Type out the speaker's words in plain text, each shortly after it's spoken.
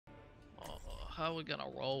how are we gonna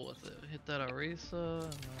roll with it? Hit that Arisa,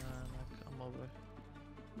 and then I come over.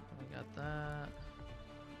 We got that.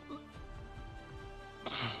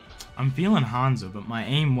 I'm feeling Hanzo, but my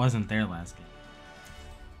aim wasn't there last game.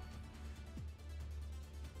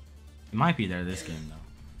 It might be there this game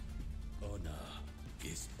though. Honor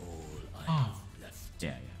is all I have left. Yeah,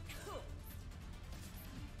 yeah.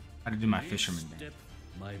 How to do my fisherman dance.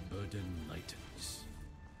 My burden lightens.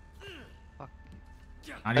 Fuck.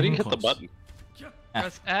 Not How do you even hit the close. button?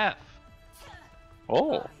 Press F.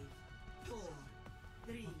 Oh. Okay,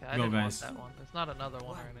 I Go, didn't want guys. that one. There's not another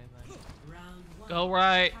one or anything. Go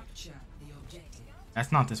right.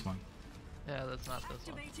 That's not this one. Yeah, that's not this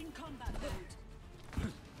one. You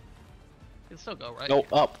can still go right. No,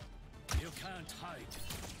 up. You can't hide.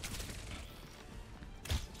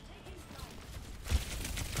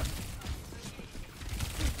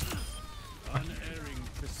 Unerring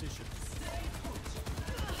precision.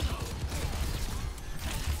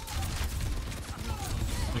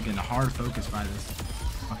 We're getting a hard focus by this.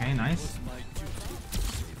 Okay, nice.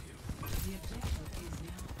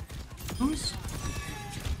 Who's?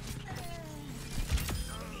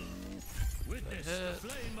 Witness the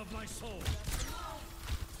flame of my soul.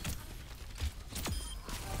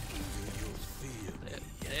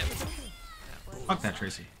 Fuck that,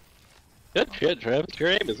 Tracy. Good shit, Travis. Your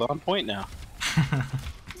aim is on point now.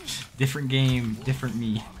 Different game, different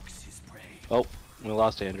me. Oh, we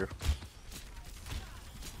lost Andrew.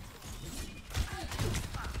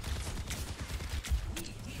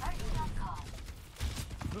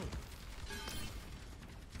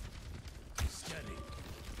 Steady.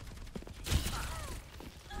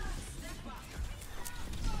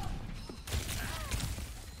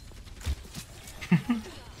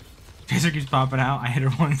 Tracer keeps popping out. I hit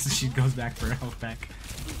her once and she goes back for a health pack.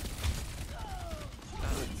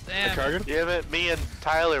 Damn. Charger? Yeah, but me and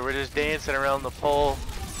Tyler were just dancing around the pole.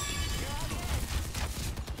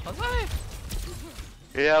 Was I?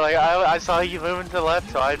 Yeah, like I saw you moving to the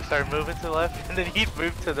left, so I started moving to the left, and then he'd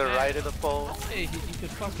move to the right of the pole. Hey, he could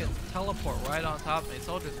fucking teleport right on top of me.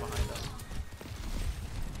 Soldiers behind us.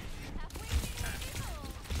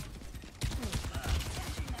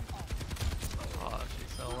 Oh,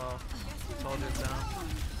 she's so low. Soldiers down.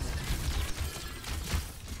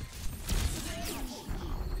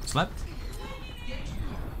 Slept.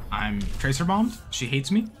 I'm Tracer bombed. She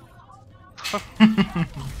hates me.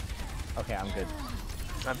 Okay, I'm good.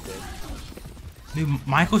 I'm dead. Dude,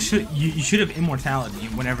 Michael should you should have immortality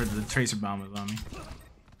whenever the Tracer bomb was on me.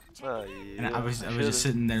 Oh, And yeah, I was should've. just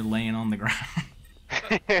sitting there laying on the ground.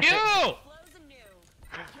 You!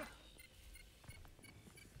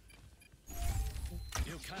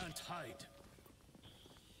 You can't hide.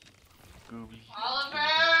 Gooby.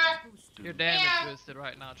 You're damage boosted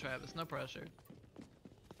right now, Travis. No pressure.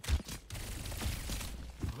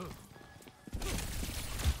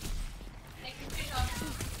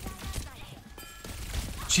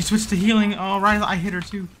 She switched to healing. Oh, right, I hit her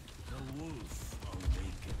too. The wolf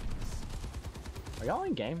awakens. Are y'all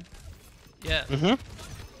in game? Yeah. Mm-hmm.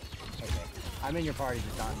 Okay. I'm in your party,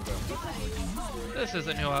 just not in game. This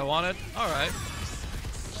isn't who I wanted. Alright.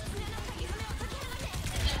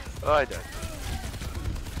 Oh, I died.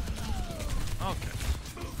 Okay.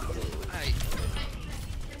 Hey,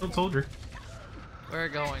 Still told her. we're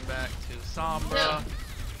going back to Sombra.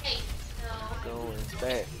 Going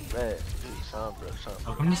back, Sombra.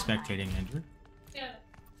 Welcome to spectating, Andrew.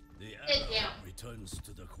 The arrow returns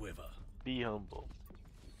to the quiver. Be humble.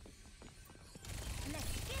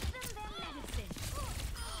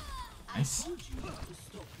 Nice.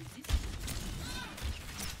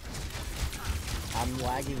 I'm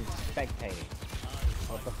lagging spectating.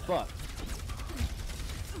 What the fuck?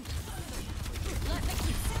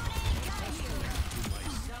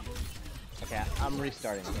 Okay, I'm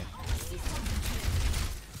restarting again.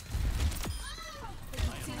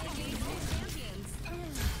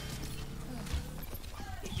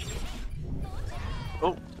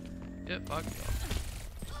 Oh, Get fucked up.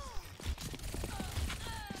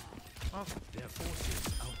 Oh, Their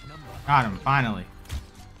forces outnumber. Got him, finally.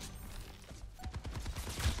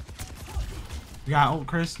 You got old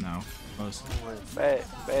Chris? No. Close. went back.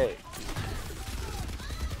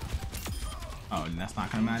 Oh, and that's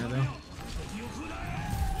not gonna matter though.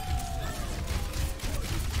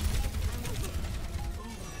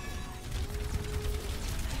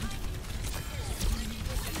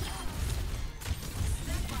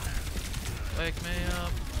 wake me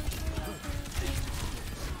up.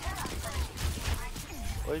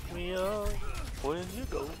 Wake me up when you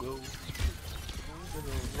go.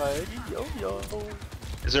 Lady yo.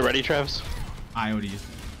 Is it ready, Travis? I already used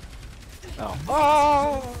Oh.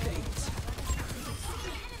 Oh!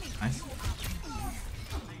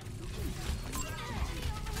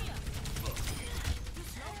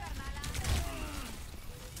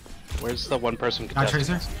 Where's the one person Got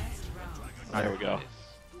contesting? Tracer? There we go.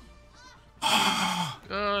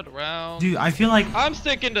 Good round. Dude, I feel like I'm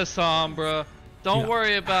sticking to Sombra. Don't Yeah.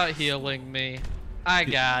 worry about healing me. I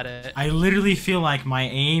got it. I literally feel like my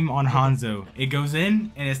aim on Hanzo, it goes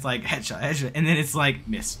in and it's like headshot, headshot, and then it's like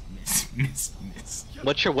miss, miss, miss, miss.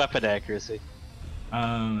 What's your weapon accuracy?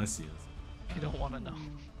 Let's see. You don't want to know.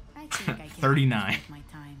 I think I can 39. take my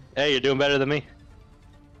time. Hey, you're doing better than me.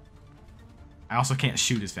 I also can't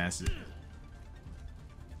shoot as fast as.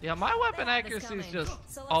 Yeah, my weapon accuracy is just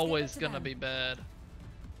always gonna be bad.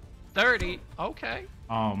 30. Okay.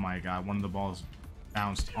 Oh my god, one of the balls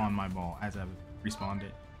bounced on my ball as I respawned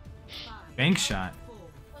it. Bank shot.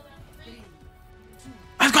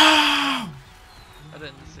 Let's go! I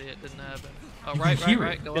didn't see it. Didn't happen. Oh, You right, can right, hear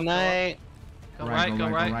right. it. Go Good up, night. go right, go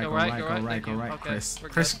right, go right, go right. go Thank you. right. Okay, Chris, we're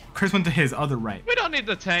good. Chris went to his other right. We don't need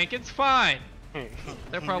the tank. It's fine.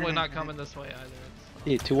 They're probably not coming this way either.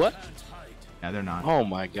 Hey, to what? Yeah, they're not. Oh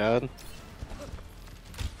my god.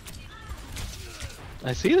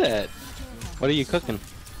 I see that. What are you cooking?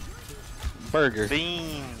 Burger.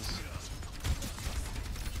 Beans.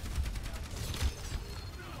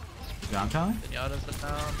 Good job, Tyler. Pinata's it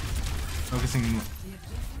down. Focusing.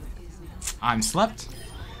 I'm slept.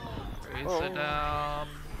 Raise it down.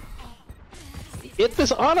 Hit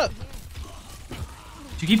this Ana!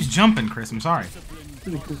 She keeps jumping, Chris. I'm sorry.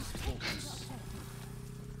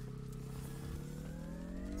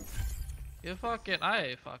 You fucking,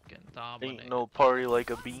 I fucking dominate. Ain't no party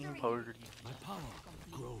like a bean party. My power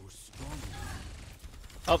grows stronger.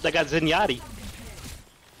 Oh, they got Zenyatta.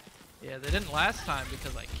 Yeah, they didn't last time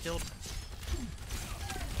because I killed him.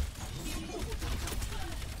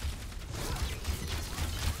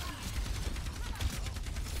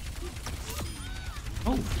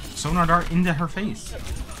 Oh, sonar dart into her face.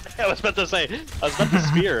 I was about to say, I was about to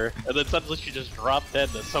spear her, and then suddenly she just dropped dead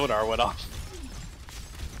and the sonar went off.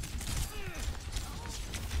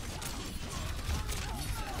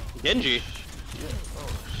 Genji.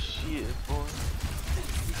 Oh shit, boy.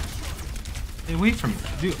 Hey, wait for me.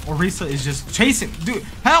 Dude, Orisa is just chasing. Dude,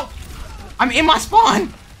 help! I'm in my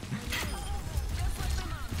spawn!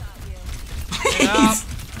 Please!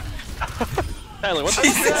 Tyler, what the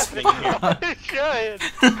Jesus fuck is happening here?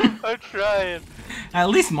 I'm trying. I'm trying. At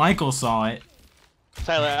least Michael saw it.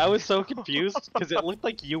 Tyler, I was so confused because it looked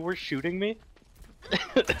like you were shooting me.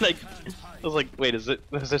 Like, I was like, wait, is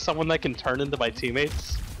there someone that can turn into my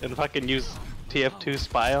teammates and fucking use TF2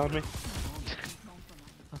 spy on me?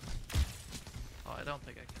 Oh, I don't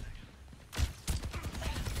think I can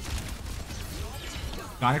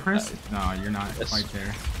actually. Got it, Chris? No, you're not Yes. quite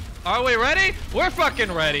there. Are we ready? We're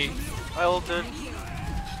fucking ready. I ulted.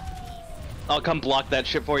 I'll come block that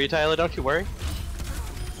shit for you, Tyler, don't you worry.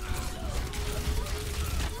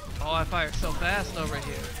 Oh, I fire so fast over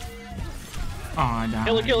here. Oh, I died.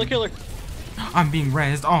 Kill her, kill her, kill her. I'm being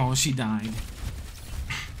rezzed. Oh, she died.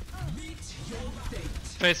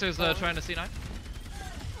 Tracer's trying to C9.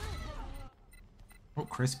 Oh,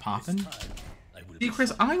 Chris popping? I will See,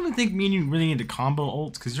 Chris, I don't even think me and you really need to combo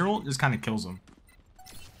ults, because your ult just kind of kills them.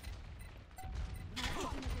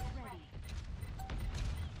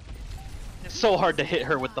 It's so hard to hit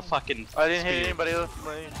her with the fucking I didn't hit spear. anybody with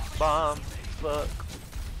my bomb. Fuck.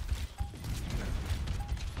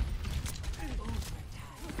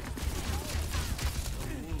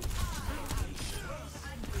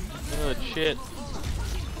 Good shit.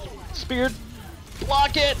 Speared.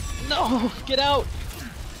 Block it! No! Get out!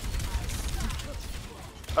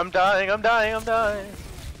 I'm dying. I'm dying. I'm dying.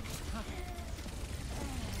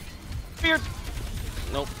 Speared!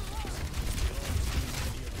 Nope.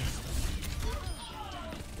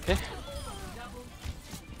 Okay.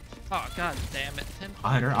 Oh, god damn it. 10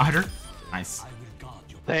 I hit her. I hit her. Nice. I will guard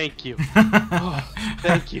your Thank you. I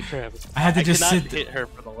Thank you, Travis. had to just cannot sit. hit her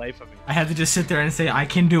for the life of me. I had to just sit there and say, I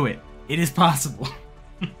can do it. It is possible.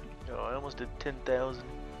 Yo, I almost did 10,000.